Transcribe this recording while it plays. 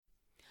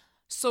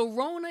So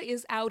Rona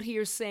is out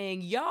here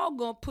saying, y'all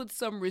gonna put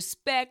some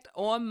respect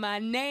on my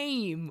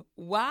name.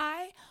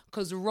 Why?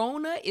 Because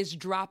Rona is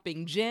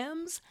dropping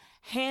gems,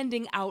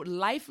 handing out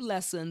life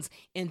lessons,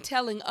 and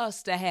telling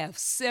us to have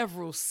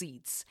several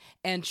seats.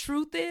 And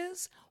truth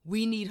is,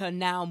 we need her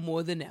now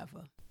more than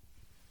ever.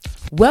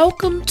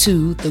 Welcome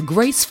to the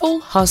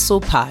Graceful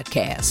Hustle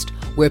Podcast,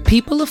 where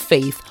people of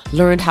faith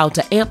learn how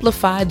to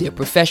amplify their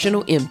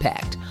professional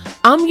impact.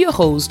 I'm your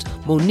host,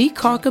 Monique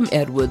Carcom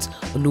Edwards,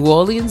 a New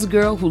Orleans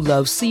girl who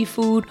loves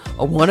seafood,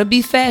 a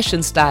wannabe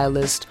fashion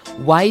stylist,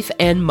 wife,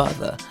 and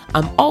mother.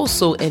 I'm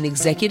also an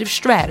executive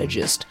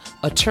strategist,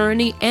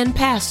 attorney, and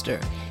pastor,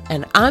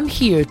 and I'm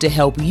here to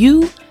help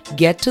you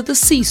get to the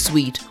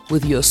C-suite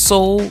with your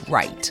soul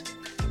right.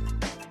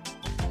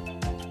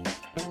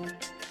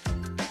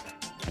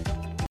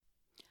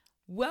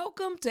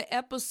 Welcome to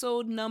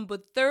episode number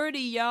 30,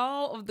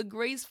 y'all, of the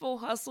Graceful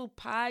Hustle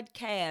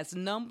Podcast.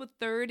 Number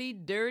 30,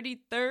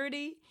 Dirty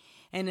 30.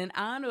 And in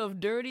honor of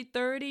Dirty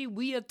 30,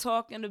 we are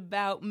talking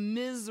about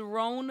Ms.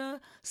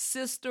 Rona,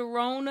 Sister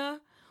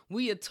Rona.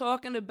 We are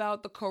talking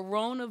about the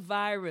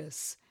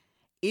coronavirus.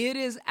 It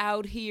is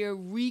out here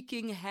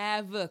wreaking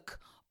havoc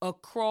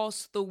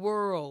across the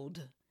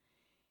world.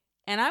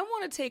 And I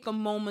want to take a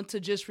moment to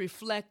just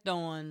reflect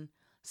on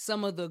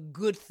some of the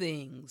good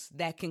things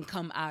that can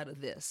come out of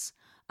this.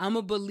 I'm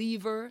a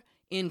believer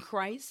in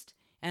Christ,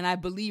 and I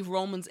believe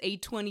Romans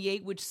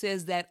 8:28, which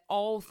says that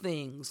all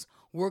things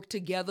work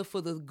together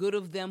for the good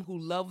of them who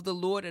love the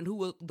Lord and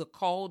who are the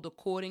called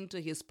according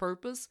to his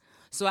purpose.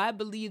 So I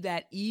believe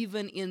that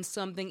even in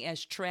something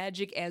as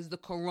tragic as the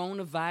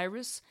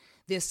coronavirus,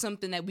 there's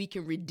something that we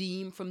can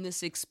redeem from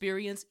this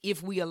experience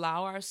if we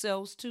allow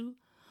ourselves to.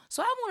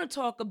 So I want to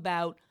talk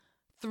about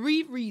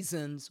 3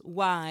 reasons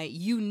why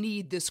you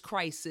need this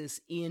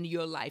crisis in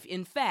your life.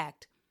 In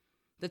fact,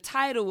 the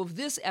title of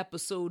this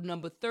episode,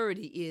 number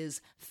 30,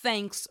 is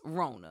Thanks,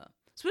 Rona.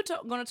 So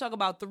we're going to talk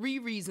about 3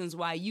 reasons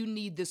why you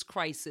need this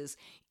crisis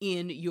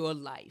in your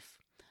life.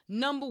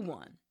 Number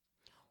 1,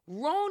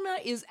 Rona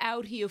is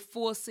out here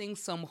forcing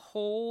some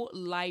whole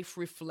life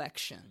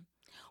reflection.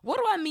 What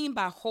do I mean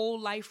by whole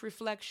life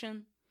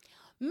reflection?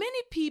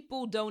 Many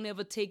people don't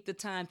ever take the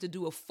time to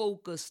do a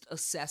focused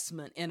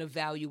assessment and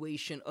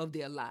evaluation of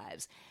their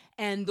lives.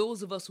 And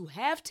those of us who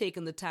have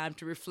taken the time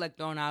to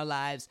reflect on our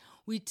lives,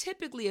 we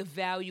typically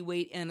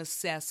evaluate and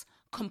assess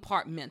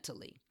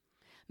compartmentally.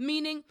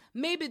 Meaning,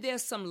 maybe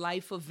there's some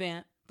life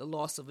event, the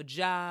loss of a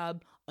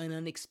job, an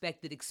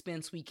unexpected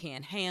expense we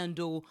can't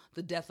handle,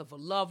 the death of a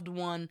loved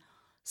one,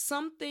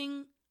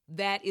 something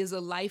that is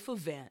a life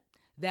event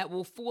that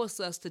will force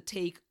us to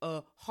take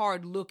a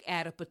hard look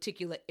at a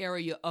particular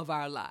area of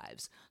our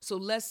lives. So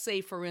let's say,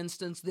 for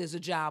instance, there's a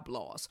job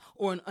loss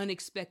or an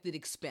unexpected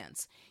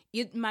expense.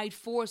 It might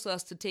force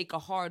us to take a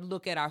hard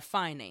look at our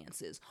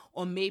finances,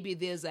 or maybe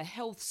there's a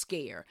health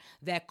scare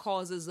that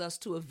causes us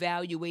to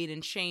evaluate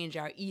and change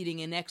our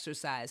eating and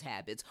exercise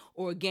habits,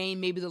 or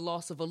again, maybe the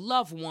loss of a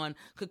loved one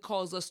could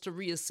cause us to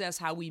reassess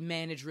how we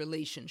manage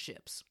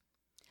relationships.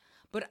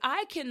 But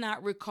I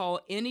cannot recall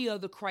any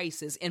other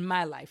crisis in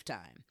my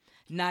lifetime.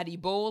 Not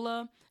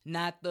Ebola,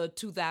 not the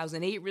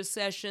 2008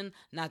 recession,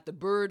 not the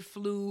bird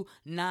flu,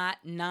 not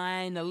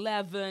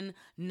 9/11,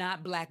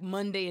 not Black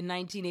Monday in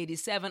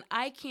 1987.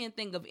 I can't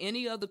think of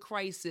any other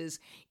crisis,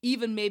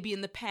 even maybe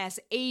in the past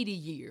 80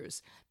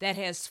 years, that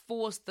has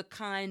forced the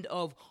kind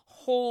of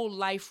whole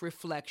life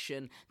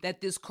reflection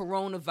that this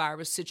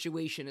coronavirus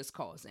situation is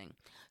causing.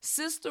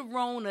 Sister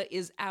Rona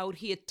is out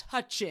here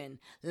touching,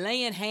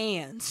 laying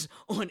hands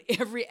on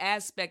every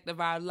aspect of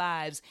our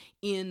lives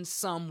in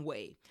some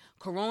way.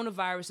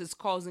 Coronavirus is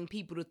causing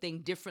people to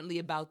think differently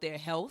about their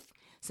health,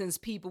 since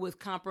people with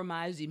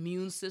compromised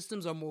immune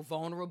systems are more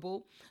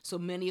vulnerable. So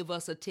many of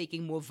us are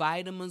taking more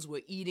vitamins,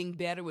 we're eating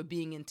better, we're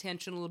being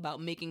intentional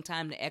about making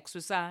time to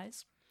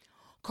exercise.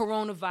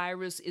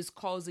 Coronavirus is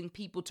causing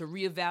people to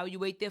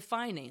reevaluate their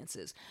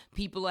finances.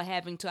 People are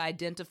having to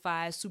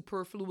identify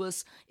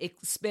superfluous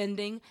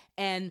spending,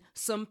 and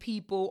some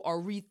people are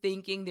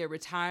rethinking their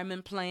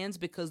retirement plans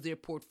because their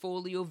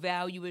portfolio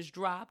value has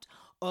dropped.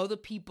 Other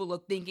people are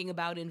thinking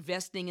about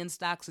investing in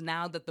stocks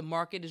now that the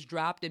market has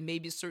dropped and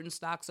maybe certain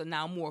stocks are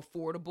now more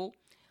affordable.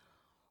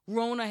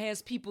 Rona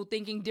has people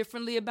thinking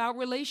differently about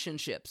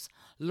relationships,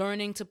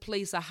 learning to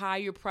place a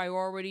higher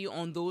priority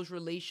on those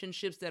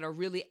relationships that are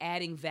really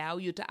adding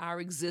value to our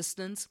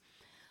existence,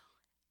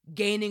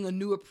 gaining a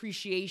new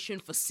appreciation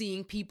for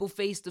seeing people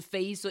face to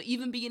face, or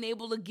even being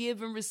able to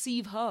give and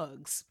receive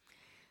hugs.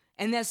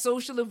 And that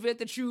social event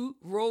that you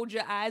rolled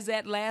your eyes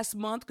at last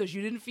month because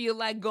you didn't feel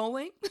like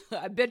going,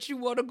 I bet you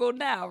want to go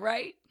now,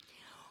 right?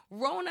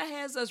 Rona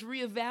has us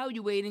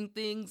reevaluating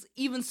things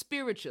even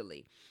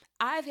spiritually.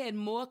 I've had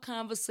more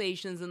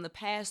conversations in the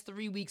past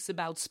 3 weeks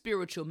about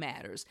spiritual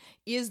matters.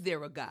 Is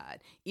there a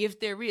God? If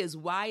there is,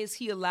 why is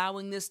he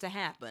allowing this to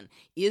happen?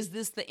 Is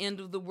this the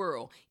end of the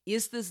world?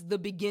 Is this the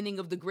beginning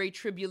of the great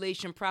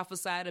tribulation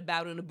prophesied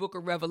about in the book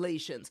of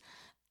Revelations?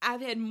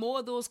 I've had more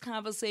of those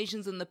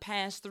conversations in the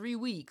past 3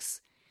 weeks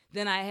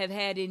than I have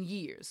had in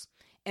years.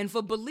 And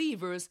for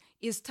believers,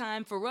 it's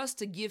time for us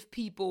to give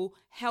people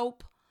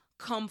help,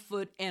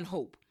 comfort, and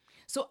hope.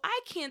 So I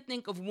can't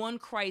think of one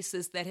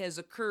crisis that has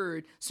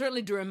occurred,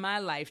 certainly during my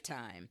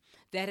lifetime,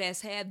 that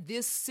has had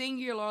this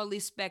singularly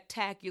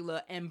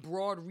spectacular and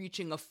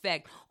broad-reaching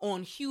effect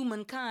on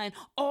humankind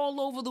all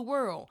over the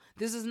world.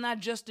 This is not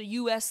just a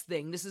U.S.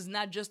 thing. This is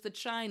not just a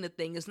China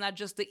thing. It's not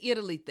just the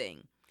Italy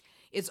thing.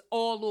 It's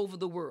all over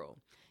the world.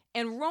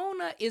 And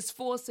Rona is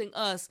forcing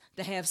us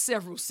to have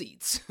several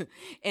seats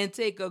and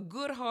take a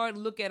good hard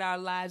look at our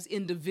lives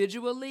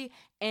individually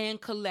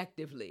and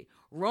collectively.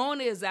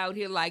 Rona is out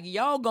here like,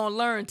 y'all gonna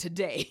learn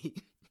today.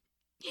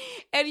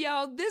 And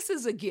y'all, this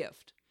is a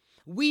gift.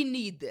 We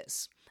need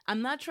this.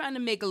 I'm not trying to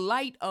make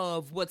light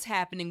of what's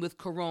happening with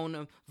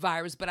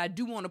coronavirus, but I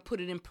do want to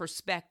put it in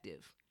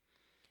perspective.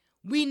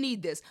 We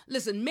need this.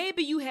 Listen,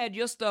 maybe you had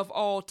your stuff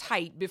all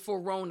tight before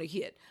Rona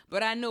hit,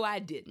 but I know I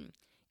didn't.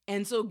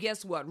 And so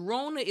guess what?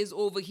 Rona is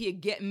over here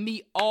getting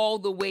me all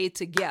the way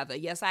together.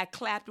 Yes, I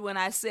clapped when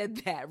I said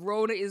that.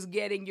 Rona is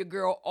getting your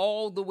girl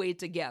all the way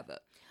together.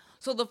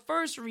 So the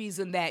first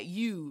reason that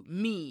you,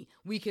 me,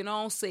 we can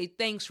all say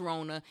thanks,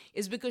 Rona,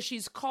 is because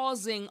she's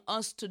causing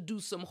us to do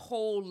some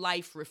whole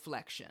life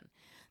reflection.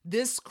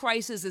 This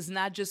crisis is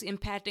not just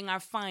impacting our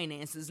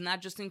finances,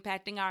 not just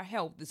impacting our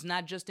health, it's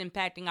not just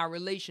impacting our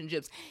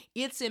relationships.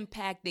 It's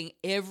impacting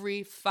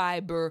every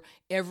fiber,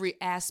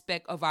 every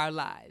aspect of our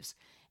lives.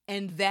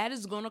 And that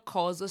is going to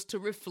cause us to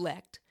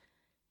reflect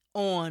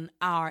on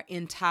our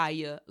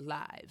entire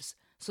lives.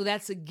 So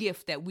that's a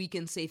gift that we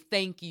can say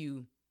thank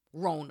you,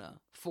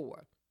 Rona,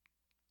 for.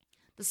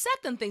 The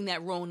second thing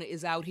that Rona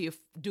is out here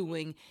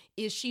doing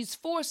is she's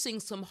forcing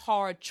some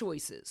hard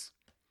choices.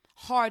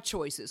 Hard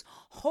choices.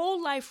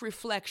 Whole life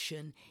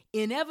reflection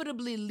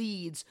inevitably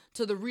leads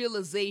to the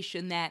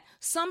realization that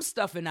some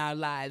stuff in our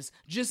lives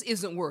just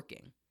isn't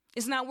working.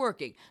 It's not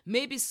working.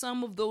 Maybe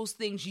some of those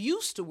things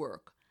used to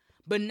work,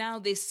 but now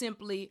they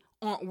simply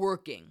aren't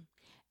working.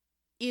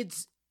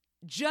 It's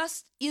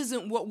just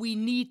isn't what we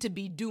need to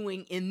be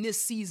doing in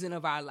this season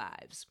of our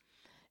lives.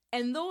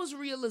 And those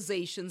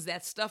realizations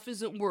that stuff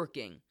isn't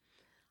working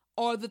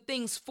are the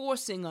things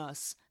forcing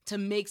us to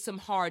make some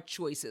hard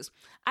choices.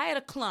 I had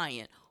a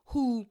client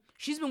who,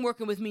 she's been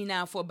working with me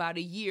now for about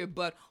a year,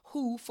 but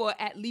who for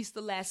at least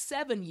the last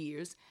 7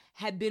 years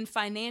had been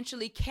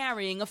financially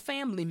carrying a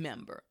family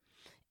member.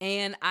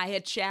 And I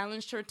had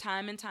challenged her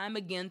time and time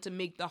again to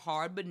make the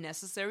hard but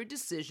necessary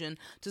decision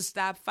to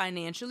stop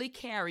financially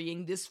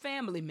carrying this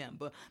family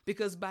member,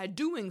 because by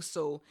doing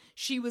so,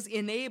 she was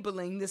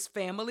enabling this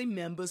family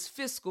member's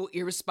fiscal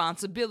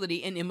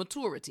irresponsibility and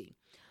immaturity.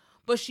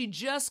 But she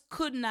just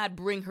could not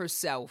bring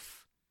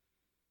herself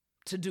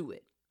to do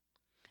it.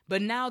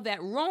 But now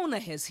that Rona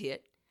has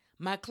hit,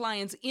 my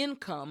client's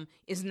income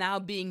is now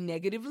being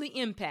negatively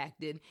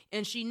impacted,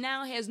 and she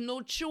now has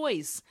no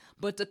choice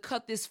but to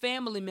cut this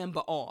family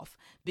member off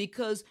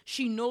because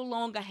she no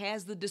longer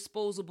has the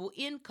disposable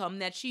income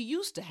that she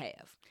used to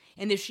have.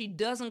 And if she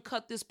doesn't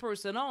cut this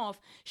person off,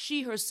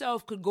 she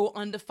herself could go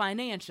under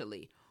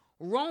financially.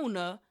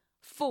 Rona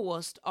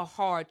forced a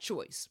hard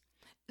choice.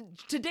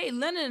 Today,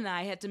 Lennon and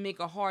I had to make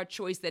a hard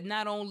choice that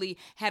not only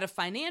had a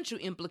financial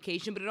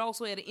implication, but it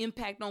also had an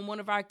impact on one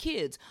of our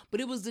kids. But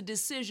it was the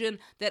decision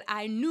that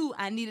I knew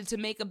I needed to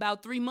make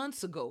about 3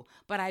 months ago,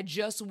 but I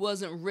just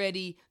wasn't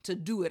ready to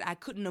do it. I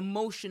couldn't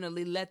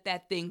emotionally let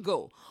that thing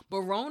go.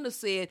 But Rona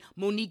said,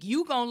 Monique,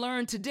 you gonna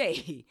learn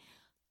today.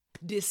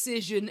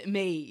 Decision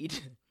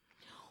made.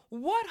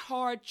 What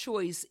hard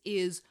choice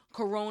is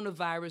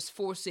coronavirus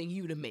forcing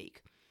you to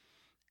make?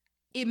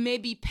 It may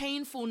be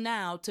painful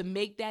now to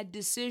make that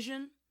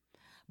decision,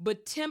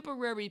 but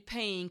temporary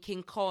pain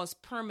can cause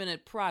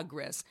permanent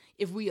progress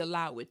if we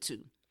allow it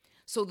to.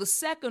 So the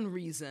second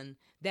reason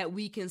that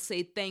we can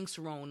say thanks,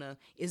 Rona,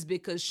 is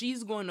because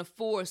she's going to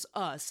force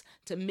us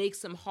to make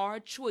some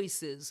hard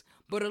choices,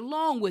 but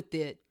along with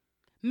it,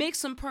 make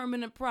some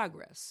permanent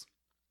progress.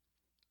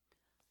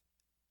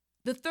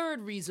 The third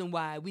reason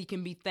why we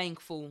can be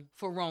thankful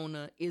for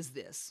Rona is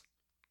this.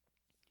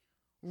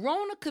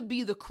 Rona could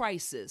be the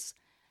crisis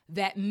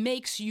that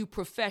makes you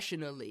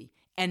professionally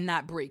and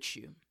not breaks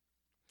you.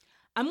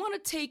 I'm going to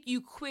take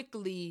you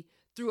quickly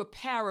through a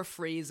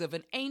paraphrase of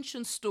an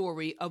ancient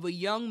story of a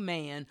young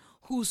man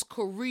whose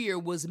career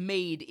was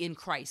made in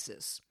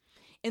crisis.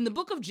 In the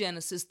book of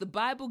Genesis, the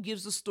Bible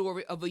gives the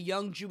story of a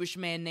young Jewish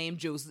man named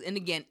Joseph. And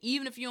again,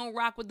 even if you don't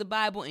rock with the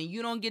Bible and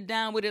you don't get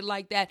down with it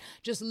like that,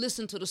 just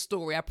listen to the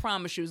story. I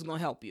promise you it's going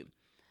to help you.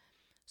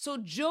 So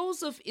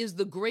Joseph is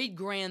the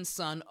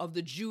great-grandson of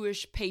the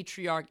Jewish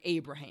patriarch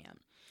Abraham.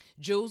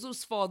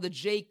 Joseph's father,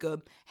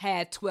 Jacob,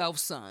 had 12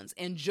 sons,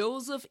 and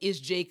Joseph is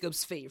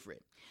Jacob's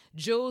favorite.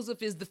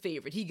 Joseph is the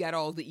favorite. He got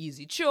all the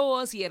easy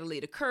chores. He had a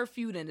later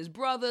curfew than his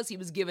brothers. He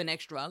was given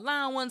extra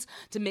allowance.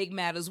 To make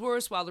matters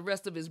worse, while the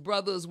rest of his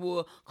brothers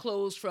wore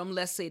clothes from,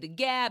 let's say, the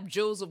Gap,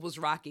 Joseph was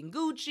rocking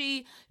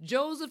Gucci.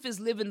 Joseph is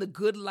living the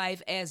good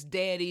life as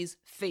daddy's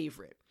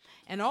favorite.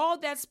 And all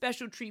that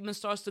special treatment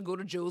starts to go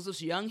to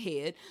Joseph's young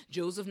head.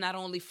 Joseph not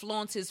only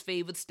flaunts his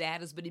favored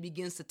status, but he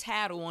begins to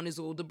tattle on his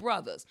older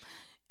brothers.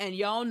 And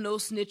y'all know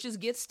snitches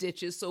get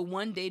stitches, so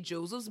one day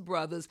Joseph's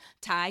brothers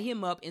tie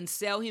him up and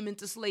sell him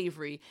into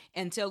slavery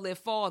and tell their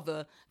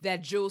father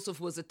that Joseph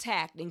was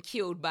attacked and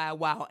killed by a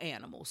wild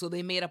animal. So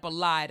they made up a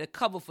lie to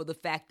cover for the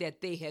fact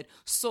that they had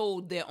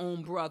sold their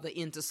own brother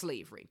into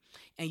slavery.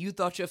 And you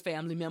thought your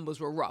family members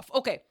were rough.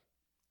 Okay.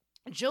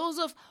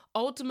 Joseph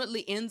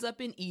ultimately ends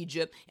up in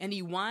Egypt, and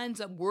he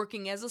winds up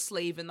working as a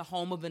slave in the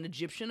home of an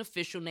Egyptian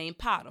official named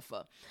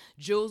Potiphar.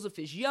 Joseph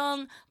is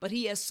young, but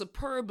he has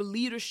superb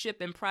leadership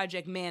and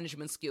project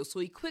management skills, so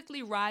he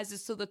quickly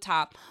rises to the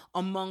top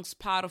amongst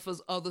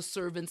Potiphar's other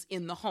servants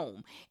in the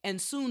home. And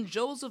soon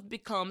Joseph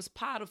becomes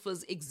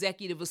Potiphar's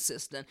executive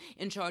assistant,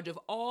 in charge of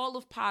all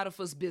of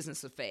Potiphar's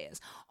business affairs.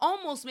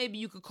 Almost maybe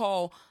you could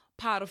call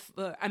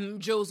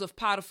Joseph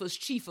Potiphar's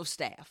chief of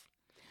staff.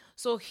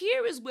 So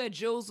here is where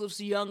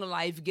Joseph's young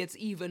life gets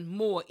even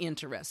more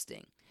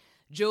interesting.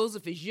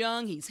 Joseph is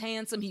young, he's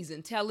handsome, he's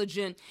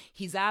intelligent,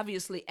 he's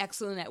obviously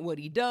excellent at what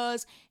he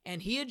does,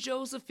 and here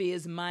Joseph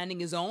is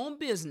minding his own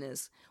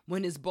business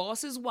when his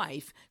boss's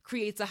wife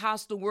creates a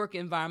hostile work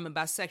environment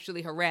by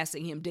sexually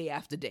harassing him day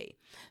after day.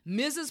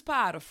 Mrs.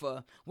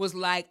 Potiphar was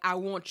like, I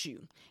want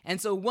you.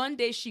 And so one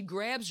day she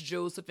grabs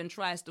Joseph and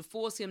tries to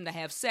force him to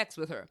have sex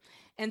with her.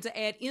 And to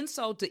add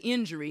insult to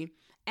injury,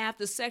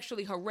 after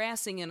sexually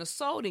harassing and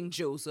assaulting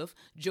Joseph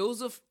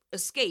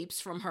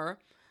escapes from her,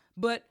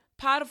 but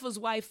Potiphar's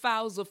wife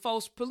files a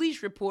false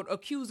police report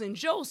accusing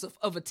Joseph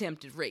of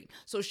attempted rape.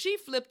 So she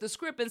flipped the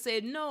script and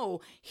said,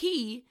 no,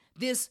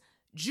 this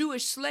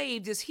Jewish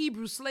slave, this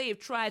Hebrew slave,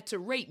 tried to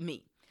rape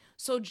me.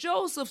 So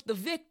Joseph, the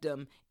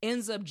victim,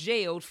 ends up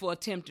jailed for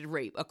attempted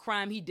rape, a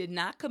crime he did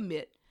not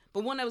commit,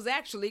 but one that was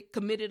actually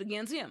committed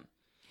against him.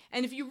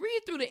 And if you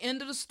read through the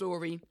end of the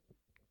story,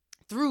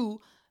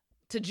 through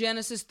to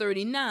Genesis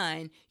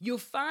 39, you'll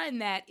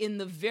find that in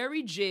the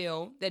very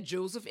jail that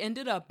Joseph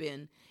ended up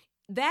in,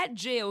 that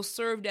jail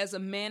served as a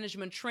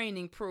management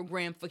training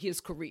program for his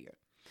career.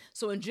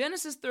 So in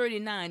Genesis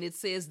 39, it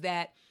says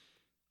that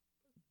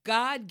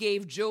God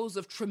gave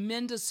Joseph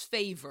tremendous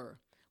favor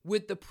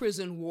with the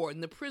prison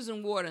warden. The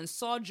prison warden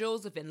saw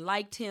Joseph and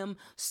liked him,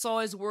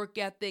 saw his work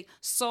ethic,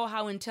 saw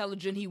how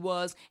intelligent he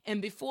was,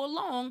 and before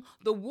long,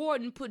 the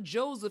warden put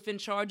Joseph in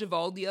charge of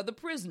all the other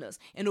prisoners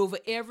and over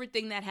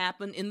everything that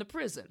happened in the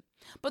prison.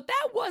 But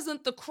that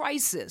wasn't the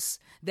crisis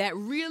that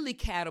really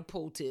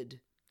catapulted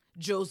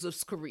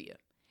Joseph's career.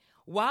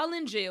 While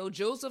in jail,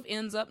 Joseph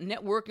ends up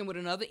networking with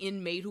another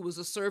inmate who was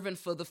a servant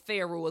for the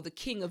Pharaoh, or the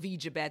king of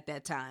Egypt at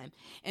that time.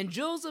 And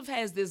Joseph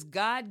has this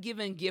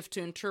God-given gift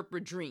to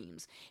interpret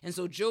dreams. And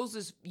so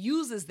Joseph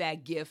uses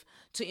that gift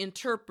to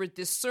interpret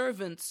this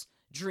servant's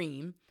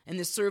dream. And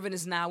this servant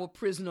is now a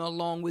prisoner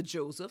along with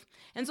Joseph.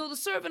 And so the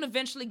servant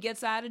eventually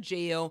gets out of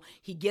jail.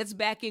 He gets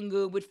back in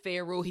good with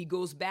Pharaoh. He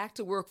goes back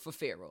to work for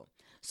Pharaoh.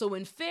 So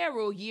when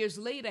Pharaoh, years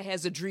later,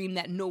 has a dream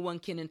that no one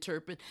can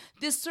interpret,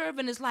 this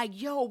servant is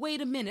like, yo, wait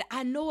a minute,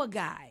 I know a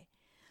guy.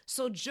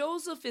 So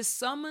Joseph is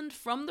summoned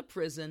from the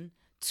prison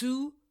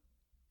to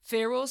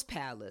Pharaoh's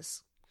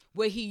palace,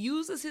 where he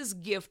uses his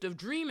gift of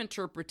dream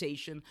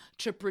interpretation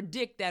to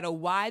predict that a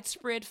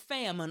widespread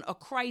famine, a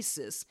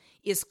crisis,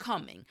 is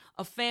coming,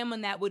 a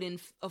famine that would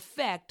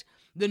affect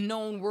the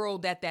known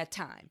world at that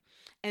time.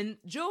 And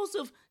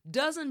Joseph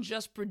doesn't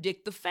just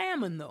predict the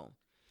famine, though.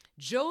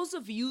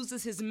 Joseph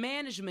uses his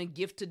management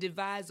gift to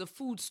devise a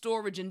food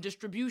storage and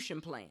distribution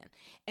plan.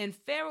 And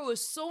Pharaoh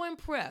is so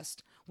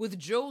impressed with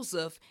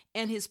Joseph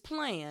and his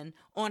plan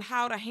on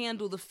how to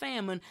handle the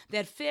famine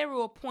that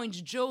Pharaoh appoints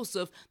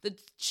Joseph the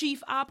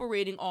chief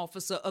operating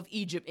officer of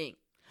Egypt, Inc.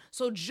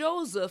 So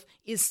Joseph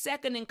is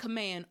second in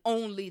command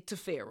only to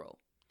Pharaoh.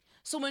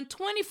 So in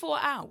 24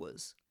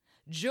 hours,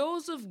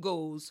 Joseph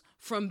goes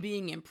from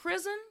being in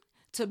prison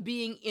to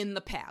being in the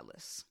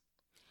palace.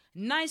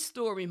 Nice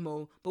story,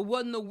 Mo, but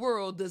what in the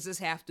world does this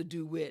have to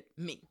do with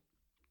me?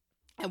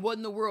 And what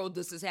in the world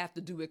does this have to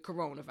do with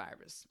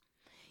coronavirus?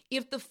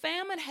 If the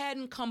famine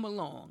hadn't come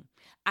along,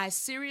 I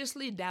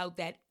seriously doubt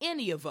that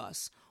any of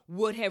us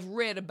would have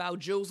read about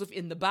Joseph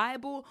in the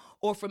Bible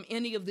or from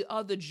any of the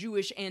other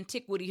Jewish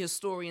antiquity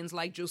historians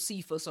like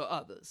Josephus or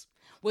others.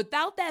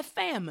 Without that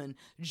famine,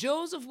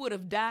 Joseph would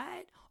have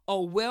died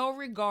a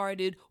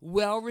well-regarded,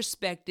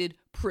 well-respected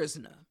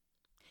prisoner.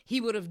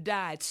 He would have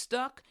died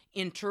stuck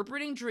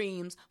interpreting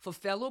dreams for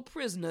fellow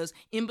prisoners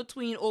in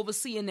between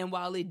overseeing them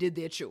while they did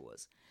their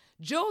chores.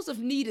 Joseph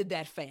needed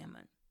that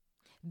famine.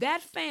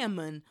 That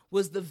famine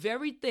was the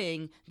very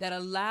thing that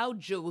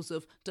allowed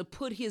Joseph to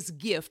put his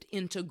gift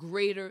into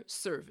greater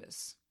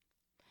service.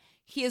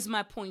 Here's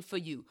my point for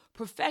you.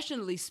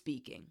 Professionally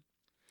speaking,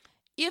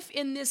 if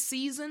in this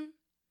season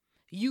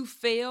you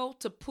fail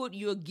to put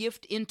your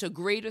gift into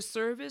greater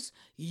service,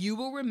 you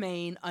will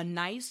remain a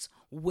nice,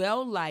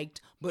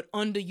 well-liked, but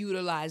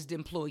underutilized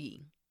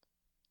employee.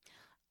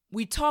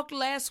 We talked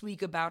last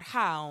week about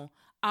how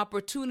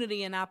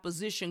opportunity and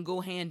opposition go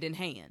hand in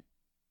hand.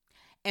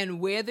 And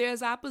where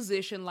there's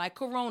opposition like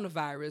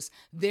coronavirus,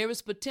 there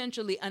is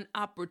potentially an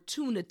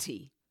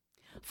opportunity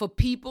for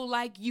people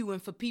like you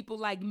and for people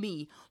like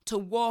me to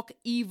walk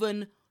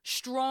even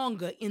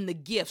stronger in the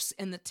gifts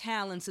and the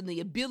talents and the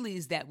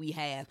abilities that we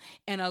have,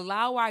 and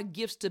allow our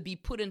gifts to be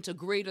put into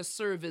greater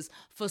service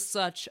for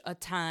such a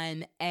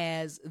time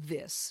as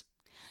this.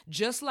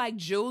 Just like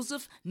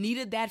Joseph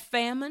needed that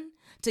famine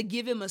to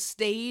give him a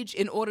stage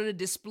in order to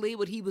display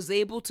what he was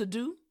able to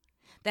do,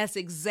 that's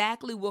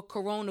exactly what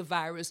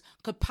coronavirus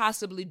could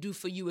possibly do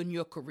for you in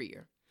your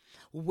career.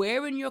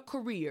 Where in your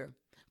career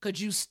could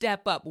you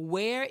step up?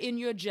 Where in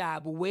your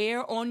job,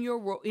 where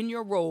in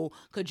your role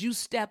could you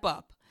step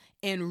up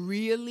and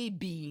really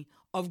be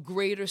of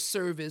greater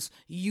service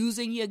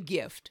using your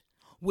gift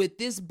with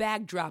this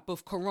backdrop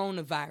of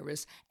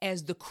coronavirus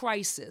as the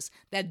crisis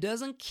that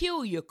doesn't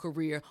kill your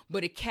career,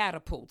 but it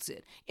catapults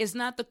it? It's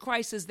not the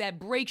crisis that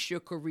breaks your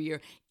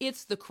career.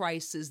 It's the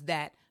crisis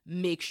that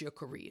makes your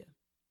career.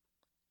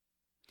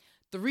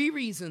 3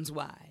 reasons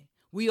why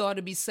we ought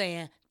to be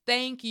saying,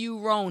 thank you,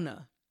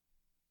 Rona.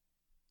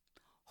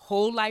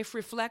 Whole life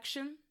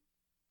reflection,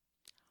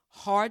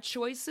 hard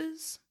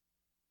choices,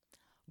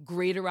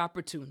 greater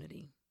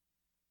opportunity.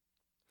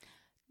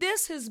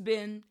 This has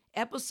been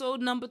episode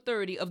number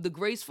 30 of the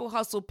Graceful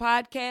Hustle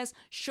podcast.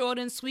 Short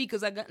and sweet,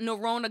 because I know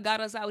Rona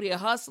got us out here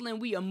hustling.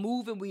 We are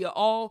moving. We are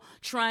all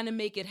trying to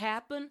make it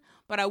happen.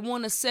 But I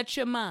want to set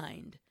your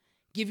mind,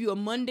 give you a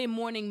Monday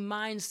morning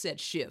mindset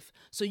shift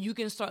so you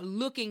can start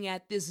looking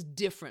at this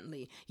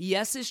differently.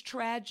 Yes, it's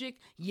tragic.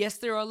 Yes,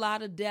 there are a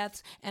lot of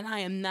deaths, and I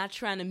am not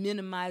trying to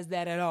minimize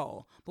that at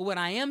all. But what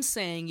I am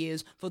saying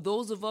is, for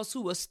those of us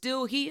who are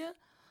still here,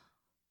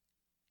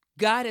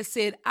 God has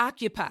said,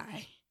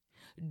 occupy.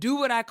 Do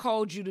what I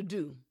called you to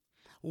do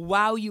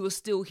while you are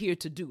still here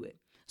to do it.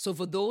 So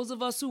for those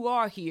of us who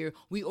are here,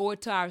 we owe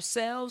it to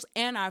ourselves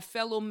and our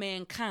fellow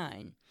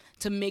mankind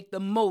to make the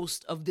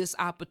most of this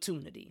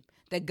opportunity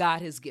that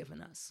God has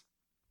given us.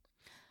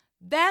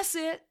 That's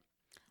it.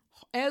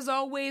 As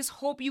always,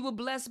 hope you were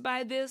blessed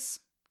by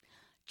this.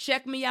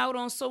 Check me out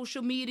on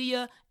social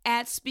media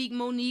at Speak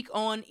Monique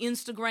on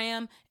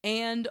Instagram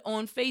and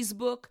on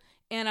Facebook.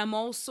 And I'm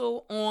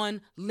also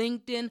on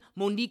LinkedIn,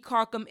 Monique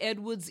Carcom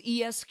Edwards,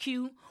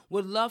 ESQ.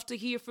 Would love to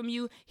hear from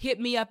you. Hit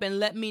me up and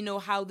let me know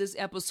how this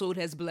episode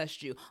has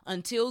blessed you.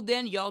 Until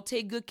then, y'all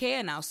take good care,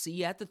 and I'll see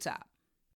you at the top.